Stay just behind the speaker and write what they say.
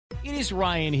It is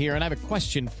Ryan here, and I have a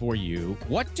question for you.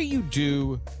 What do you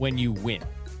do when you win?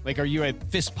 Like, are you a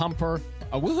fist pumper,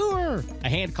 a woo-hooer, a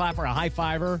hand clapper, a high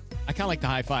fiver? I kind of like the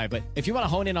high five, but if you want to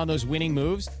hone in on those winning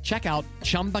moves, check out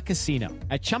Chumba Casino.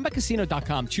 At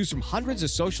ChumbaCasino.com, choose from hundreds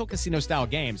of social casino-style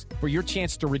games for your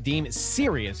chance to redeem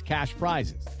serious cash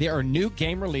prizes. There are new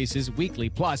game releases weekly,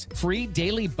 plus free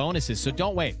daily bonuses. So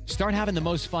don't wait. Start having the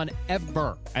most fun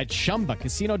ever at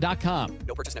ChumbaCasino.com.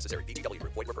 No purchase necessary. VGW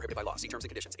Group. Void where prohibited by law. See terms and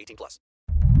conditions. 18+.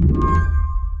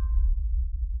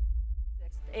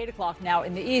 8 o'clock now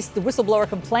in the East. The whistleblower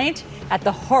complaint at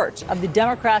the heart of the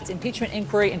Democrats' impeachment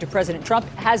inquiry into President Trump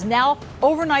has now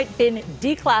overnight been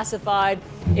declassified.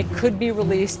 It could be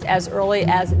released as early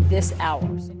as this hour.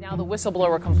 Now the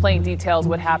whistleblower complaint details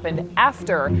what happened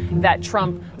after that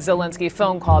Trump-Zelensky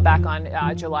phone call back on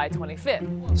July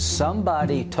 25th.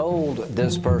 Somebody told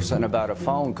this person about a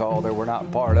phone call they were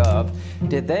not part of.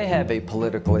 Did they have a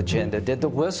political agenda? Did the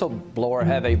whistleblower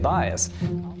have a bias?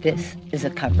 This is a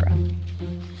cover-up.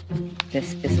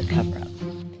 This is a cover-up.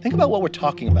 Think about what we're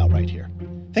talking about right here.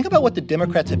 Think about what the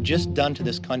Democrats have just done to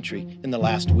this country in the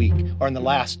last week or in the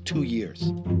last 2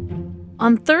 years.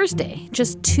 On Thursday,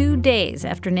 just 2 days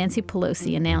after Nancy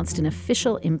Pelosi announced an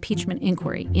official impeachment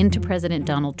inquiry into President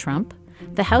Donald Trump,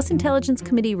 the House Intelligence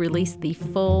Committee released the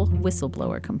full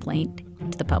whistleblower complaint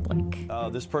to the public.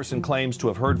 This person claims to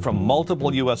have heard from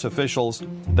multiple U.S. officials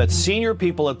that senior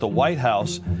people at the White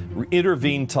House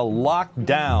intervened to lock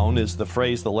down, is the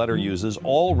phrase the letter uses,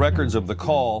 all records of the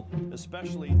call,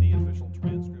 especially the official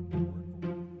transcript.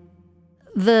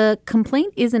 The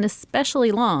complaint isn't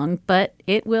especially long, but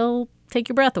it will take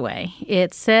your breath away.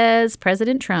 It says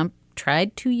President Trump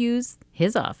tried to use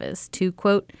his office to,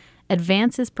 quote,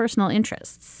 advance his personal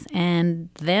interests, and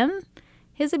then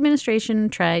his administration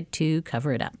tried to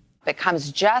cover it up. It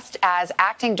comes just as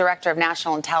Acting Director of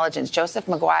National Intelligence Joseph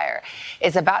McGuire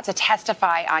is about to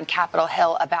testify on Capitol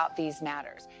Hill about these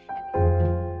matters.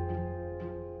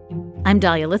 I'm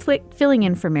Dahlia Lithwick, filling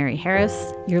in for Mary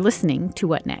Harris. You're listening to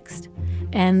What Next?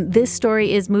 And this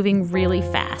story is moving really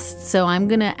fast, so I'm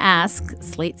going to ask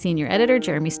Slate senior editor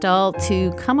Jeremy Stahl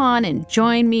to come on and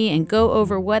join me and go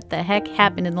over what the heck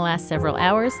happened in the last several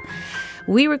hours.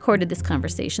 We recorded this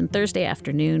conversation Thursday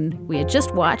afternoon. We had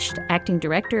just watched Acting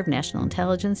Director of National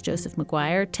Intelligence Joseph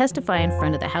McGuire testify in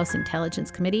front of the House Intelligence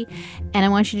Committee, and I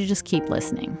want you to just keep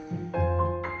listening.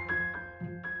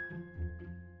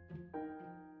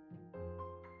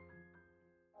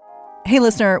 Hey,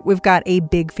 listener, we've got a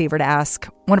big favor to ask.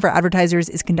 One of our advertisers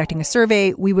is conducting a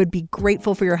survey. We would be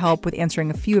grateful for your help with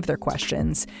answering a few of their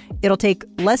questions. It'll take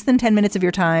less than 10 minutes of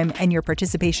your time, and your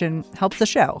participation helps the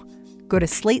show. Go to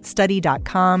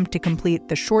slatestudy.com to complete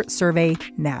the short survey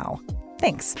now.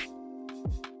 Thanks.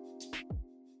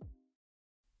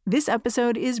 This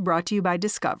episode is brought to you by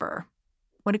Discover.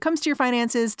 When it comes to your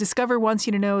finances, Discover wants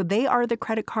you to know they are the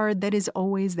credit card that is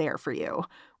always there for you.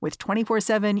 With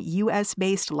 24/7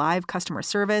 U.S.-based live customer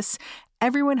service,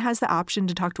 everyone has the option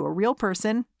to talk to a real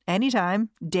person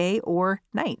anytime, day or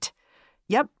night.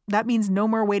 Yep, that means no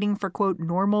more waiting for, quote,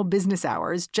 normal business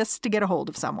hours just to get a hold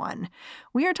of someone.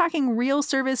 We are talking real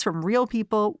service from real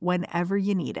people whenever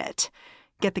you need it.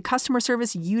 Get the customer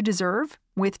service you deserve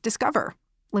with Discover.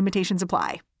 Limitations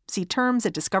apply. See terms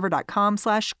at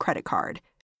discover.com/creditcard.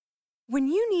 When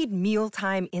you need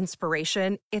mealtime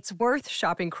inspiration, it's worth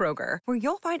shopping Kroger, where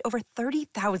you'll find over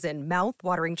 30,000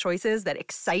 mouth-watering choices that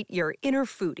excite your inner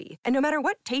foodie. And no matter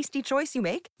what tasty choice you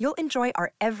make, you'll enjoy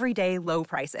our everyday low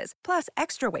prices, plus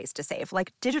extra ways to save,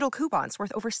 like digital coupons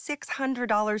worth over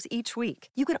 $600 each week.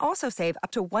 You can also save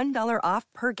up to $1 off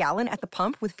per gallon at the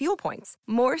pump with fuel points.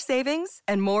 More savings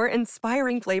and more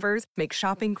inspiring flavors make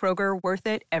shopping Kroger worth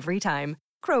it every time.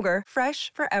 Kroger,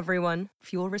 fresh for everyone.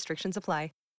 Fuel restrictions apply.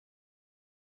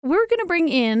 We're going to bring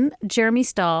in Jeremy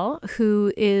Stahl,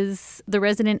 who is the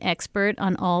resident expert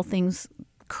on all things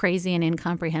crazy and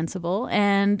incomprehensible.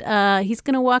 And he's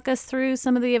going to walk us through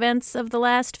some of the events of the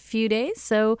last few days.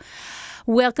 So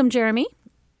welcome, Jeremy.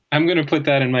 I'm going to put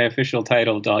that in my official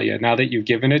title, Dahlia. Now that you've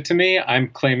given it to me, I'm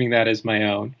claiming that as my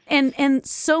own. And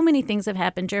so many things have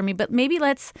happened, Jeremy, but maybe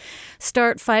let's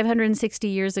start 560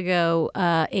 years ago,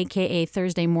 a.k.a.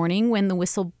 Thursday morning, when the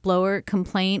whistleblower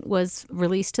complaint was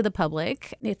released to the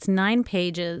public. It's 9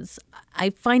 pages. I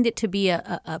find it to be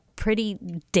a pretty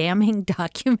damning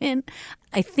document.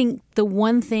 I think the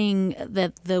one thing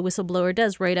that the whistleblower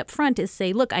does right up front is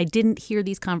say, look, I didn't hear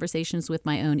these conversations with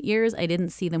my own ears. I didn't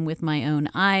see them with my own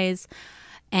eyes.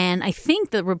 And I think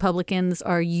the Republicans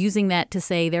are using that to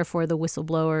say, therefore, the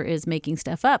whistleblower is making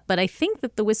stuff up. But I think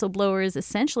that the whistleblower is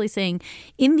essentially saying,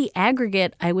 in the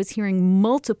aggregate, I was hearing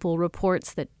multiple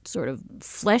reports that sort of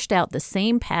fleshed out the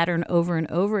same pattern over and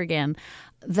over again,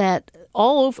 that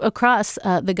all across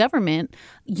the government,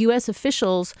 U.S.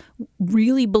 officials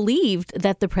really believed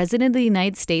that the president of the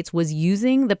United States was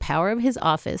using the power of his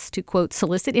office to, quote,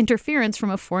 solicit interference from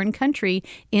a foreign country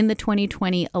in the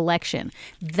 2020 election.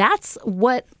 That's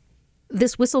what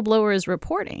this whistleblower is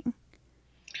reporting.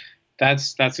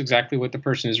 That's exactly what the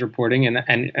person is reporting,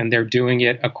 and they're doing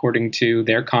it according to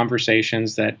their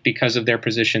conversations that, because of their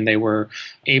position, they were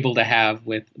able to have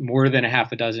with more than a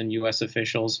half a dozen U.S.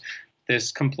 officials.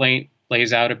 This complaint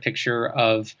lays out a picture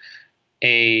of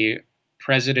a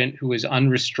president who is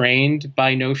unrestrained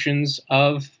by notions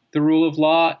of the rule of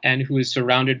law and who is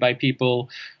surrounded by people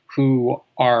who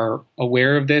are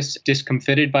aware of this,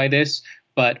 discomfited by this,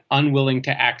 but unwilling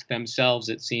to act themselves,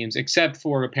 it seems, except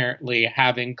for apparently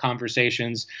having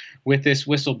conversations with this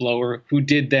whistleblower who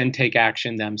did then take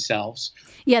action themselves.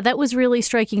 Yeah, that was really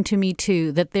striking to me,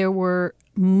 too, that there were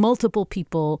multiple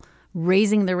people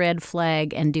raising the red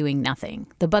flag and doing nothing.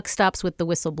 The buck stops with the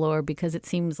whistleblower because it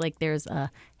seems like there's a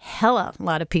hella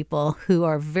lot of people who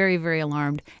are very, very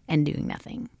alarmed and doing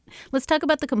nothing. Let's talk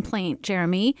about the complaint,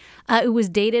 Jeremy. It was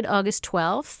dated August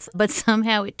 12th, but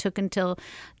somehow it took until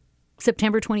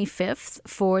September 25th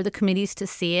for the committees to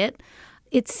see it.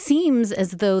 It seems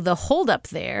as though the holdup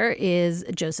there is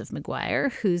Joseph Maguire,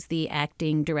 who's the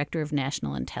acting director of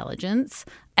national intelligence.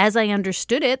 As I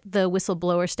understood it, the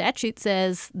whistleblower statute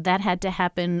says that had to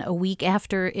happen a week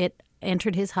after it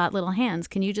entered his hot little hands.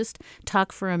 Can you just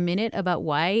talk for a minute about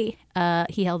why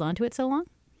he held on to it so long?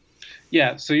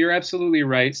 Yeah, so you're absolutely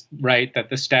right that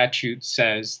the statute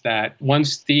says that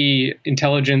once the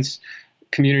intelligence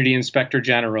community inspector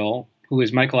general, who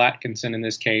is Michael Atkinson in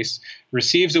this case,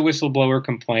 receives a whistleblower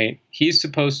complaint, he's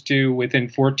supposed to, within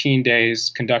 14 days,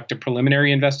 conduct a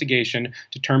preliminary investigation,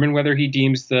 determine whether he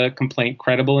deems the complaint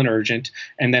credible and urgent,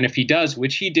 and then if he does,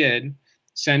 which he did,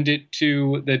 send it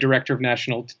to the Director of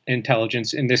National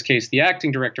Intelligence, in this case, the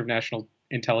acting Director of National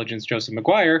Intelligence, Joseph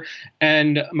Maguire.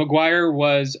 And Maguire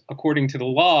was, according to the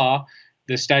law,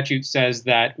 the statute says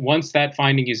that once that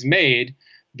finding is made,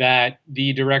 that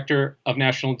the Director of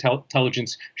National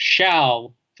Intelligence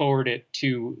shall forward it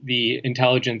to the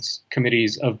intelligence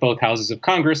committees of both houses of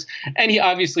Congress. And he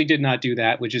obviously did not do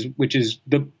that, which is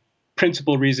the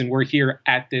principal reason we're here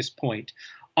at this point.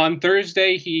 On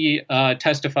Thursday, he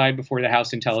testified before the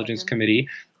House Intelligence Committee.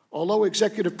 Although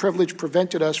executive privilege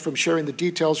prevented us from sharing the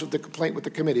details of the complaint with the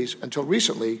committees until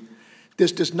recently,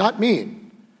 this does not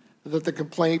mean that the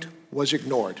complaint was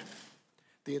ignored.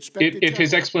 If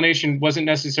his explanation wasn't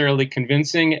necessarily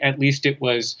convincing, at least it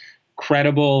was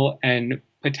credible and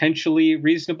potentially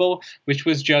reasonable, which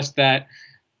was just that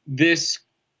this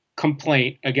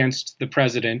complaint against the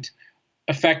president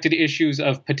affected issues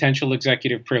of potential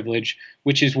executive privilege,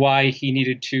 which is why he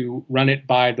needed to run it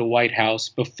by the White House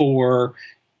before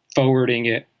forwarding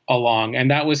it along.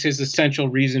 And that was his essential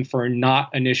reason for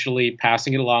not initially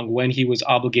passing it along when he was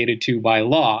obligated to by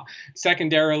law.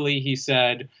 Secondarily, he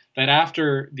said that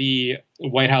after the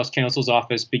White House counsel's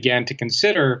office began to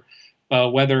consider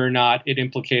whether or not it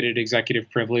implicated executive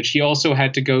privilege, he also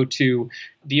had to go to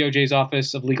DOJ's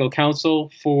Office of Legal Counsel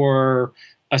for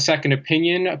a second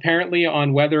opinion, apparently,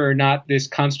 on whether or not this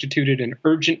constituted an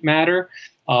urgent matter.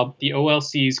 The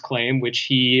OLC's claim, which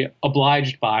he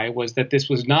obliged by, was that this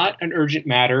was not an urgent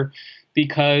matter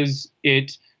because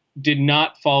it did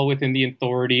not fall within the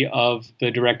authority of the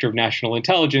Director of National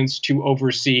Intelligence to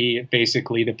oversee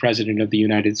basically the President of the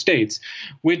United States,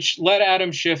 which led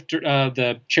Adam Schiff,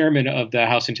 the chairman of the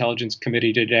House Intelligence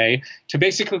Committee today, to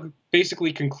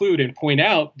basically conclude and point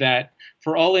out that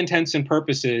for all intents and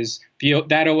purposes,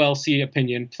 that OLC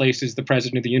opinion places the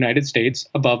President of the United States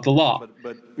above the law.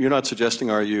 But you're not suggesting,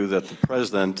 are you, that the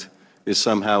President is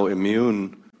somehow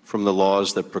immune from the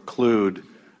laws that preclude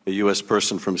a U.S.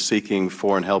 person from seeking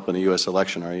foreign help in a U.S.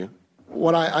 election, are you?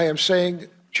 What I am saying,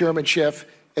 Chairman Schiff,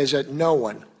 is that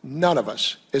none of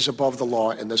us is above the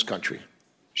law in this country.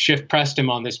 Schiff pressed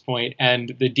him on this point,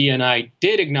 and the DNI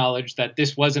did acknowledge that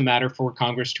this was a matter for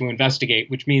Congress to investigate,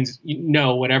 which means,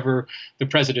 whatever the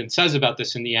president says about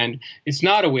this in the end, it's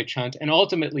not a witch hunt. And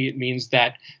ultimately, it means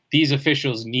that these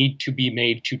officials need to be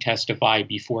made to testify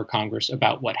before Congress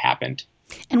about what happened.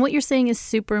 And what you're saying is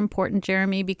super important,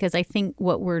 Jeremy, because I think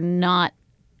what we're not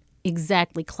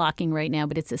exactly clocking right now,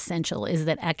 but it's essential, is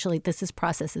that actually this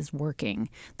process is working.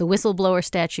 The whistleblower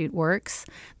statute works.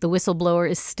 The whistleblower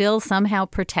is still somehow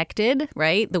protected,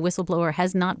 right? The whistleblower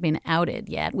has not been outed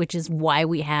yet, which is why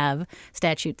we have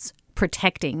statutes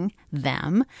protecting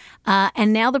them.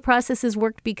 And now the process has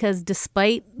worked because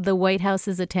despite the White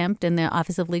House's attempt and the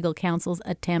Office of Legal Counsel's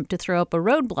attempt to throw up a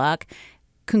roadblock,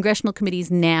 congressional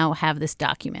committees now have this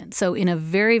document. So in a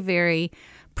very, very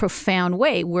profound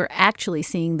way, we're actually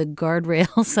seeing the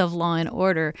guardrails of law and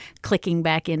order clicking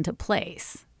back into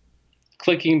place.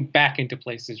 Clicking back into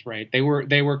place is right. They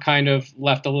were kind of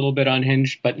left a little bit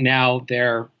unhinged, but now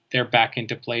they're back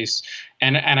into place.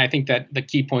 And I think that the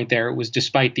key point there was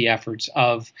despite the efforts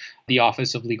of the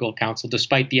Office of Legal Counsel,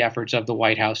 despite the efforts of the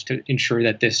White House to ensure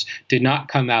that this did not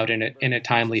come out in a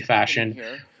timely fashion.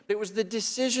 It was the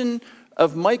decision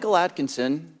of Michael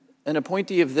Atkinson, an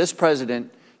appointee of this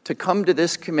president, to come to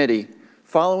this committee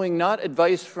following not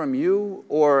advice from you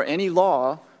or any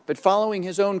law, but following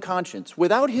his own conscience.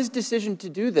 Without his decision to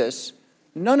do this,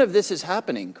 none of this is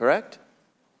happening, correct?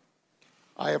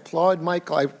 I applaud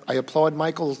Michael. I applaud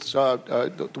Michael's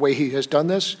the way he has done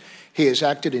this. He has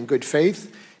acted in good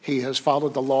faith. He has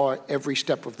followed the law every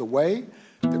step of the way.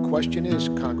 The question is,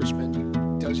 Congressman,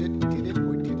 did it,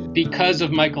 or did it? Because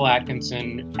of Michael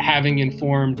Atkinson having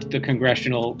informed the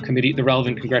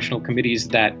relevant congressional committees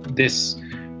that this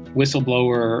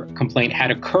whistleblower complaint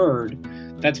had occurred,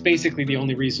 that's basically the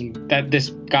only reason that this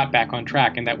got back on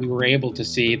track and that we were able to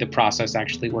see the process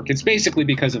actually work. It's basically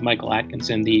because of Michael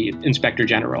Atkinson, the Inspector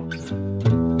General.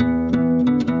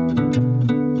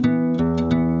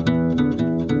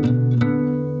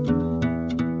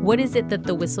 What is it that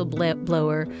the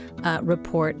whistleblower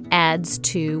report adds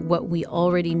to what we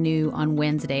already knew on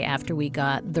Wednesday after we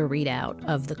got the readout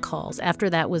of the calls? After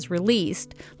that was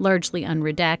released, largely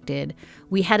unredacted,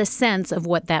 we had a sense of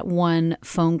what that one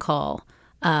phone call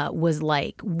was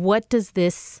like. What does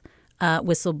this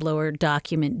whistleblower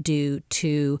document do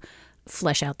to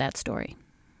flesh out that story?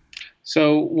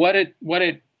 So what it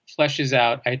fleshes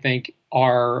out, I think,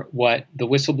 are what the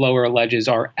whistleblower alleges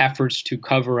are efforts to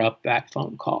cover up that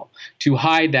phone call, to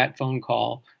hide that phone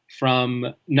call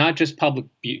from not just public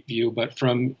view, but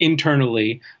from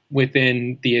internally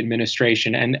within the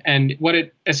administration. And what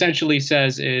it essentially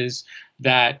says is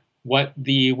that what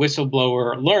the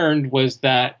whistleblower learned was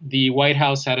that the White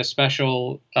House had a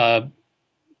special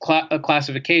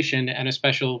classification and a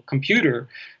special computer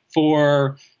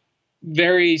for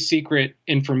very secret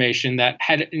information that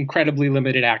had incredibly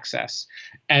limited access,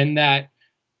 and that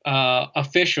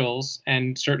officials,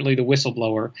 and certainly the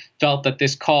whistleblower, felt that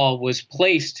this call was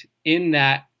placed in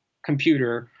that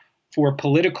computer for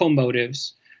political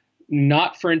motives,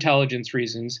 not for intelligence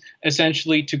reasons,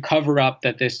 essentially to cover up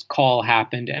that this call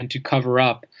happened and to cover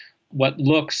up what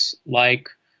looks like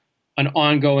an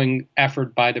ongoing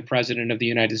effort by the president of the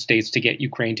United States to get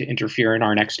Ukraine to interfere in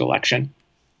our next election.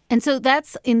 And so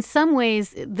that's, in some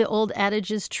ways, the old adage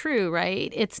is true,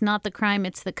 right? It's not the crime,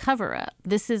 it's the cover-up.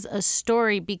 This is a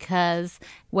story because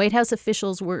White House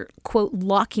officials were, quote,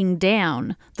 locking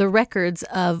down the records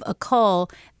of a call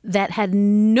that had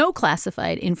no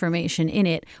classified information in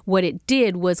it. What it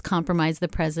did was compromise the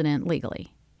president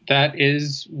legally. That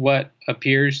is what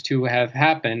appears to have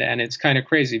happened. And it's kind of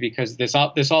crazy because this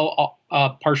all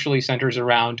partially centers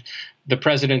around the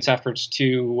president's efforts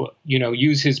to,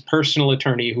 use his personal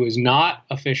attorney, who is not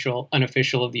an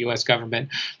official of the U.S. government,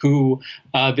 who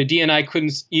the DNI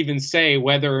couldn't even say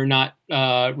whether or not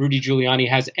Rudy Giuliani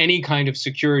has any kind of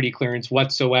security clearance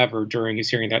whatsoever during his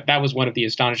hearing. That was one of the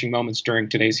astonishing moments during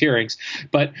today's hearings.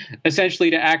 But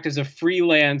essentially to act as a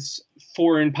freelance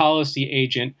foreign policy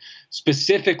agent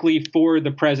specifically for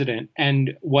the president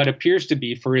and what appears to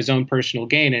be for his own personal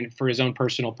gain and for his own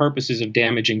personal purposes of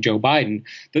damaging Joe Biden.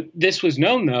 This was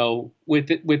known, though,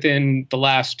 within the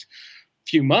last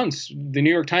few months. The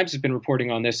New York Times has been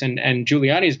reporting on this, and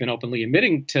Giuliani has been openly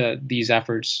admitting to these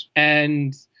efforts.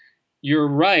 And you're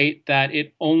right that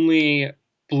it only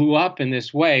blew up in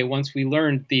this way once we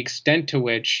learned the extent to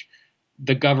which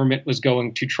the government was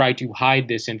going to try to hide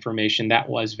this information. That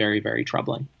was very, very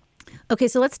troubling. Okay,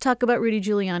 so let's talk about Rudy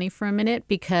Giuliani for a minute,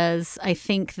 because I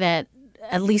think that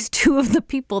at least two of the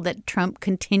people that Trump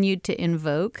continued to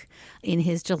invoke in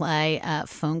his July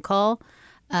phone call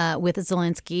with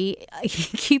Zelensky,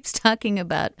 he keeps talking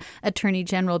about Attorney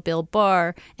General Bill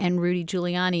Barr and Rudy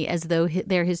Giuliani as though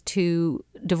they're his two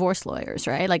divorce lawyers,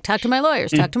 right? Like, talk to my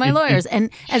lawyers, talk to my lawyers. And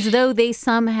as though they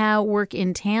somehow work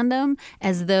in tandem,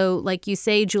 as though, like you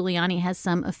say, Giuliani has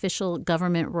some official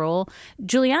government role.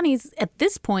 Giuliani's, at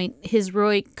this point, his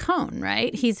Roy Cohn,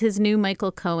 right? He's his new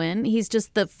Michael Cohen. He's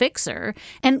just the fixer.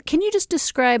 And can you just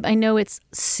describe, I know it's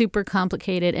super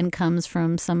complicated and comes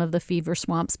from some of the fever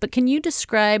swamps, but can you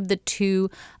describe the two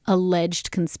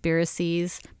alleged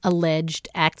conspiracies, alleged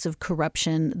acts of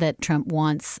corruption that Trump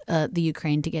wants the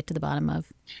Ukraine to get to the bottom of?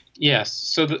 Yes.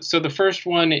 So the first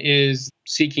one is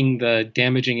seeking the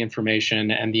damaging information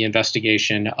and the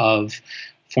investigation of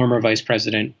former Vice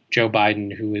President Joe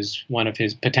Biden, who is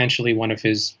potentially one of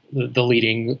the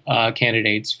leading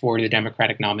candidates for the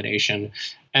Democratic nomination.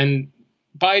 And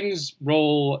Biden's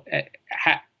role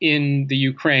in the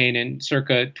Ukraine in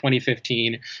circa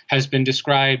 2015 has been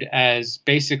described as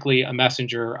basically a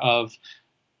messenger of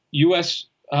U.S.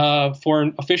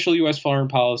 Official U.S. foreign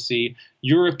policy,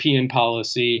 European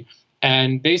policy,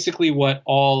 and basically what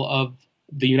all of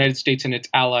the United States and its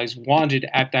allies wanted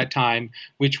at that time,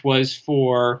 which was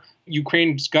for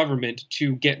Ukraine's government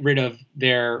to get rid of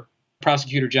their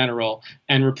prosecutor general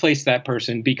and replace that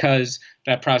person because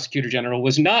that prosecutor general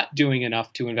was not doing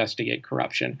enough to investigate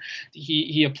corruption.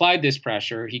 He applied this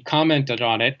pressure, he commented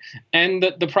on it, and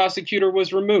the prosecutor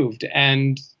was removed.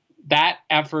 And that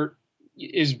effort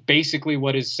is basically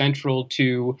what is central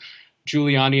to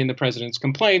Giuliani and the president's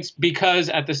complaints, because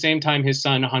at the same time, his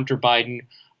son, Hunter Biden,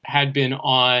 had been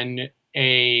on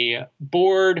a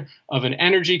board of an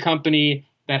energy company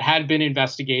that had been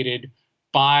investigated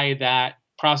by that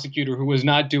prosecutor who was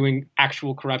not doing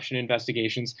actual corruption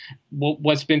investigations.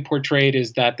 What's been portrayed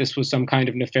is that this was some kind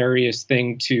of nefarious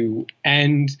thing to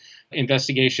end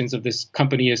investigations of this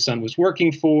company his son was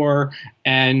working for.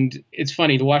 And it's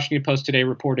funny, the Washington Post today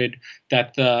reported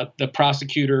that the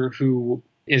prosecutor who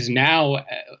is now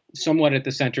somewhat at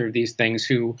the center of these things,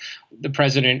 who the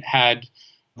president had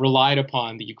relied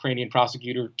upon, the Ukrainian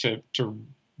prosecutor, to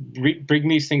bring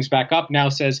these things back up, now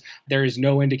says there is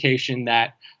no indication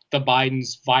that the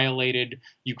Bidens violated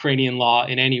Ukrainian law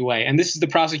in any way. And this is the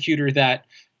prosecutor that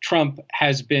Trump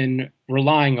has been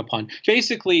relying upon.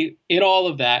 Basically, in all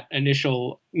of that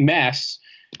initial mess,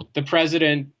 the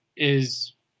president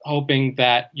is hoping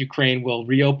that Ukraine will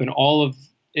reopen all of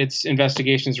its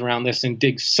investigations around this and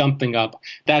dig something up.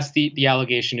 That's the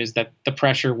allegation, is that the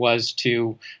pressure was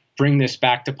to bring this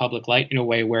back to public light in a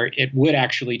way where it would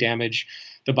actually damage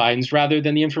the Bidens, rather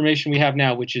than the information we have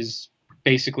now, which is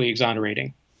basically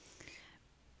exonerating.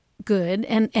 Good.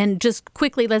 And just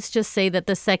quickly, let's just say that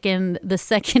the second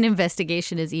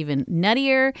investigation is even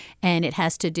nuttier, and it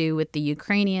has to do with the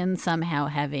Ukrainians somehow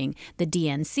having the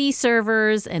DNC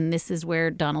servers. And this is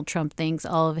where Donald Trump thinks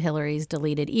all of Hillary's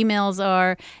deleted emails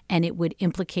are. And it would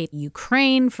implicate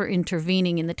Ukraine for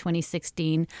intervening in the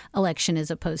 2016 election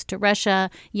as opposed to Russia,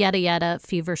 yada, yada,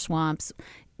 fever swamps.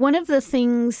 One of the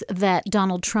things that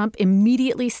Donald Trump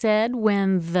immediately said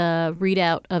when the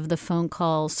readout of the phone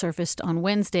call surfaced on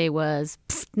Wednesday was,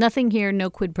 nothing here,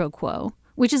 no quid pro quo,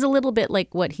 which is a little bit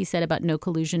like what he said about no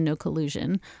collusion, no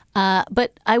collusion.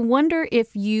 But I wonder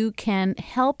if you can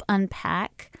help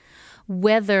unpack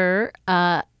whether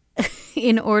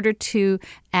in order to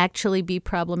actually be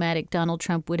problematic, Donald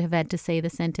Trump would have had to say the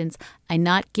sentence, I'm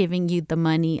not giving you the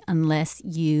money unless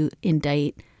you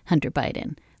indict Hunter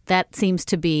Biden. That seems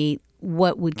to be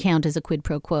what would count as a quid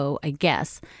pro quo, I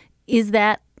guess. Is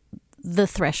that the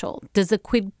threshold? Does a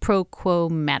quid pro quo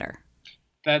matter?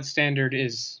 That standard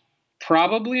is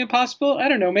probably impossible. I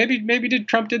don't know. Maybe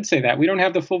Trump did say that. We don't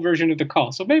have the full version of the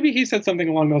call. So maybe he said something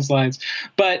along those lines.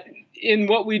 But in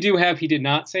what we do have, he did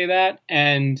not say that.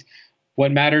 And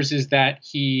what matters is that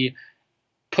he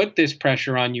put this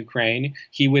pressure on Ukraine.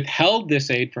 He withheld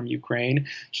this aid from Ukraine.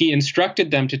 He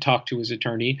instructed them to talk to his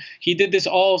attorney. He did this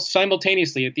all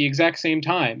simultaneously at the exact same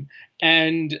time.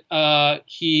 And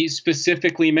he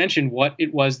specifically mentioned what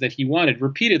it was that he wanted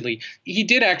repeatedly. He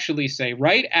did actually say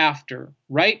right after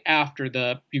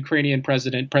the Ukrainian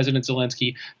President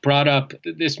Zelensky brought up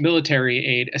this military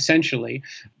aid, essentially,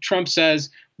 Trump says,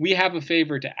 we have a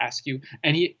favor to ask you.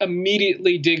 And he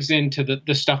immediately digs into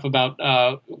the stuff about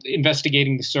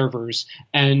investigating the servers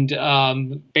and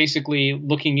basically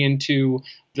looking into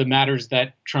the matters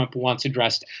that Trump wants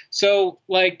addressed. So,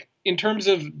 in terms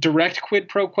of direct quid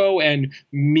pro quo and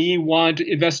me want to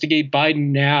investigate Biden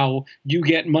now, you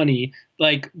get money,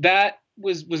 that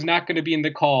was not going to be in the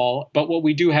call. But what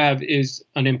we do have is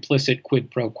an implicit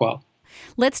quid pro quo.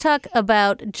 Let's talk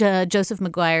about Joseph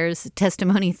Maguire's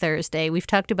testimony Thursday. We've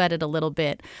talked about it a little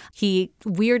bit. He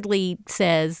weirdly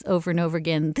says over and over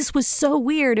again, this was so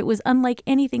weird. It was unlike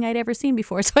anything I'd ever seen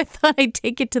before. So I thought I'd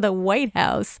take it to the White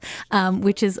House,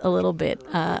 which is a little bit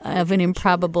of an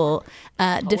improbable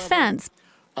defense.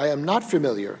 I am not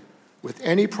familiar with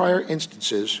any prior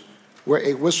instances where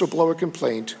a whistleblower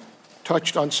complaint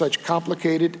touched on such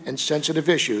complicated and sensitive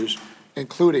issues,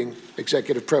 including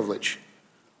executive privilege.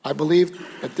 I believe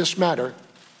that this matter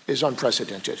is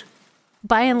unprecedented.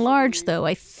 By and large, though,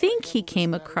 I think he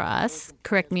came across,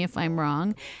 correct me if I'm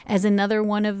wrong, as another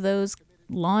one of those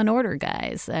Law and Order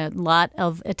guys. A lot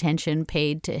of attention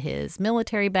paid to his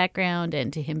military background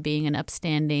and to him being an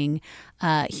upstanding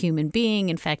human being.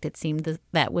 In fact, it seemed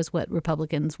that was what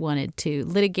Republicans wanted to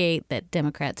litigate, that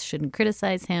Democrats shouldn't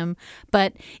criticize him.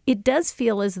 But it does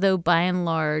feel as though, by and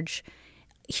large,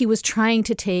 he was trying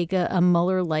to take a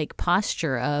Mueller-like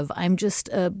posture of, I'm just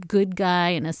a good guy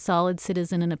and a solid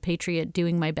citizen and a patriot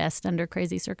doing my best under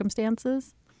crazy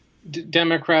circumstances.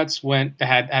 Democrats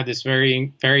had this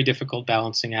very, very difficult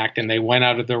balancing act, and they went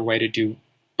out of their way to do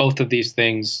both of these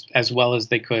things as well as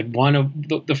they could. One of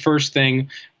the first thing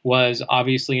was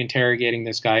obviously interrogating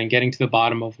this guy and getting to the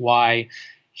bottom of why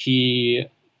he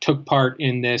took part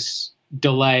in this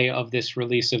delay of this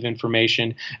release of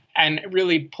information, and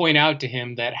really point out to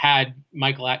him that had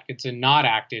Michael Atkinson not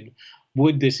acted,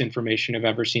 would this information have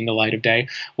ever seen the light of day?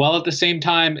 While at the same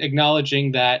time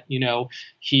acknowledging that,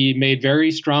 he made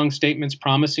very strong statements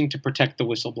promising to protect the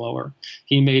whistleblower.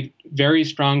 He made very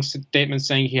strong statements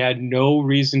saying he had no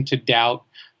reason to doubt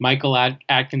Michael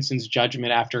Atkinson's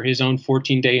judgment after his own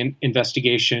 14-day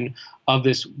investigation of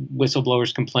this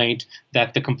whistleblower's complaint,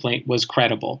 that the complaint was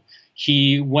credible.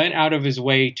 He went out of his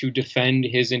way to defend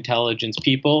his intelligence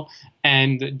people,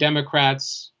 and the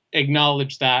Democrats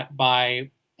acknowledged that by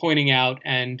pointing out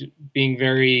and being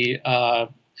very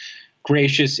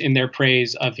gracious in their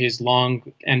praise of his long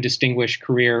and distinguished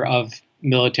career of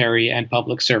military and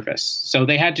public service. So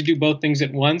they had to do both things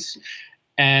at once,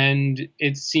 and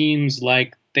it seems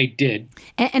like they did.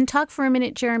 And talk for a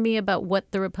minute, Jeremy, about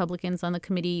what the Republicans on the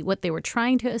committee, what they were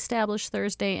trying to establish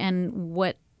Thursday and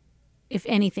what, if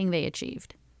anything, they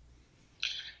achieved.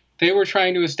 They were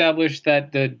trying to establish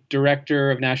that the director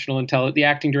of national intelligence, the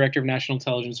acting director of national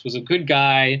intelligence, was a good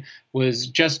guy, was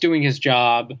just doing his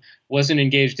job, wasn't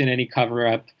engaged in any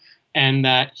cover-up, and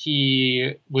that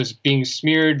he was being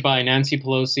smeared by Nancy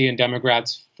Pelosi and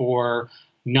Democrats for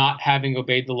not having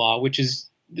obeyed the law, which is,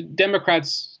 the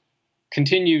Democrats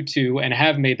continue to and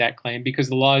have made that claim because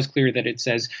the law is clear that it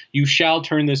says you shall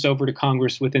turn this over to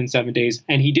Congress within 7 days,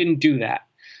 and he didn't do that.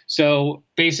 So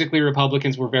basically,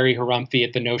 Republicans were very harumphy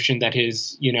at the notion that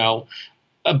his,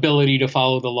 ability to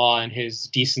follow the law and his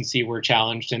decency were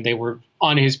challenged, and they were,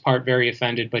 on his part, very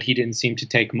offended, but he didn't seem to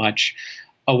take much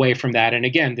away from that. And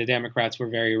again, the Democrats were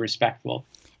very respectful.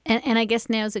 And I guess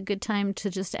now is a good time to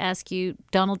just ask you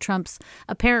Donald Trump's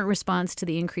apparent response to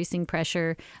the increasing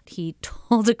pressure. He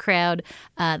told a crowd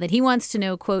that he wants to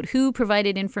know, quote, who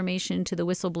provided information to the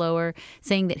whistleblower,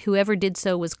 saying that whoever did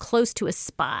so was close to a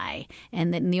spy,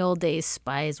 and that in the old days,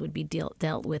 spies would be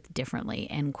dealt with differently,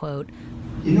 end quote.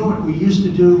 You know what we used to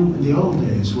do in the old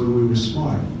days when we were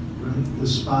smart, right? The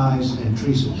spies and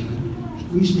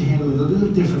treason. We used to handle it a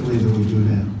little differently than we do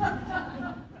now.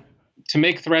 To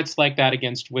make threats like that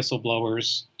against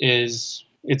whistleblowers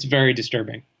it's very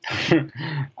disturbing.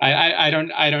 I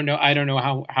don't know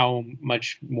how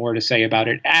much more to say about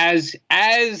it. As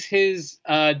his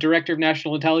director of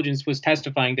national intelligence was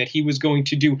testifying that he was going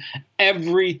to do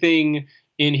everything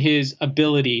in his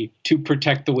ability to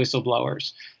protect the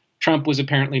whistleblowers, Trump was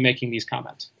apparently making these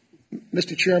comments.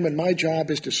 Mr. Chairman, my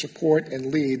job is to support and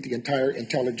lead the entire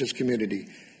intelligence community.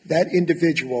 That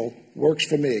individual works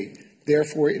for me.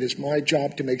 Therefore, it is my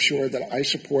job to make sure that I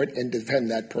support and defend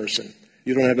that person.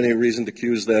 You don't have any reason to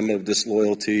accuse them of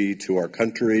disloyalty to our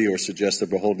country or suggest they're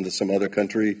beholden to some other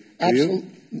country, do you?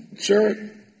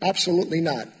 Sir, absolutely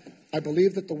not. I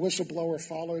believe that the whistleblower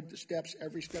followed the steps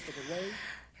every step of the way.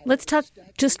 Let's talk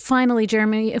just finally,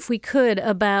 Jeremy, if we could,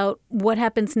 about what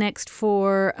happens next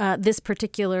for this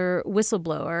particular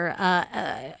whistleblower.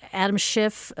 Adam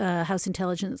Schiff, House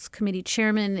Intelligence Committee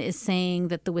chairman, is saying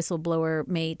that the whistleblower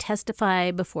may testify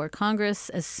before Congress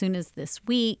as soon as this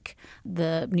week.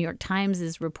 The New York Times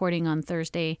is reporting on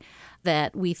Thursday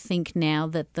that we think now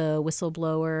that the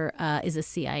whistleblower is a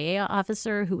CIA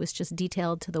officer who was just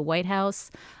detailed to the White House.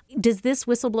 Does this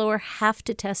whistleblower have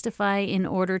to testify in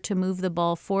order to move the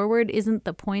ball forward? Isn't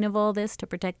the point of all this to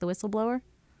protect the whistleblower?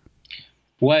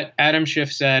 What Adam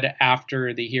Schiff said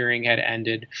after the hearing had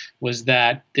ended was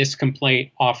that this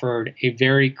complaint offered a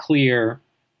very clear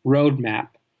roadmap.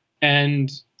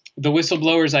 And the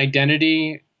whistleblower's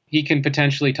identity, he can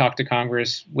potentially talk to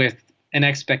Congress with an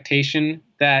expectation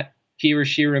that he or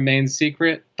she remains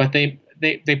secret, but they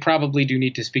probably do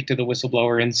need to speak to the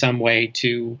whistleblower in some way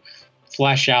to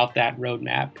flesh out that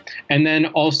roadmap. And then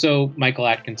also Michael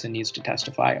Atkinson needs to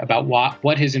testify about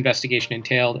what his investigation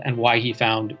entailed and why he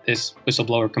found this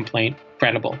whistleblower complaint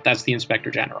credible. That's the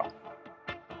Inspector General.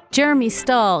 Jeremy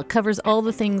Stahl covers all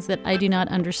the things that I do not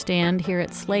understand here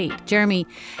at Slate. Jeremy,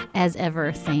 as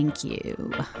ever, thank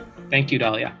you. Thank you,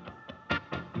 Dahlia.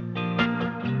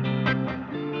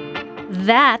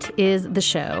 That is the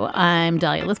show. I'm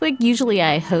Dahlia Lithwick. Usually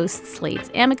I host Slate's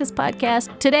Amicus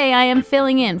podcast. Today I am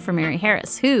filling in for Mary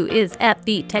Harris, who is at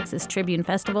the Texas Tribune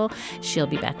Festival. She'll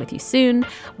be back with you soon.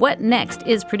 What Next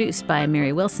is produced by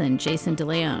Mary Wilson, Jason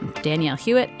DeLeon, Danielle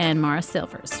Hewitt, and Mara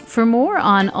Silvers. For more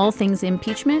on all things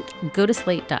impeachment, go to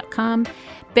slate.com.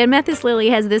 Ben Mathis-Lilly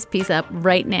has this piece up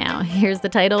right now. Here's the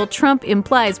title: Trump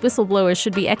implies whistleblowers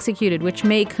should be executed, which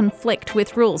may conflict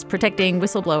with rules protecting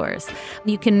whistleblowers.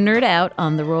 You can nerd out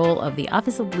on the role of the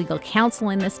Office of Legal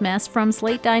Counsel in this mess from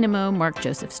Slate Dynamo Mark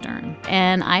Joseph Stern.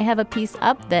 And I have a piece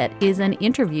up that is an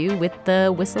interview with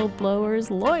the whistleblowers'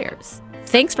 lawyers.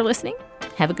 Thanks for listening.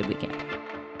 Have a good weekend.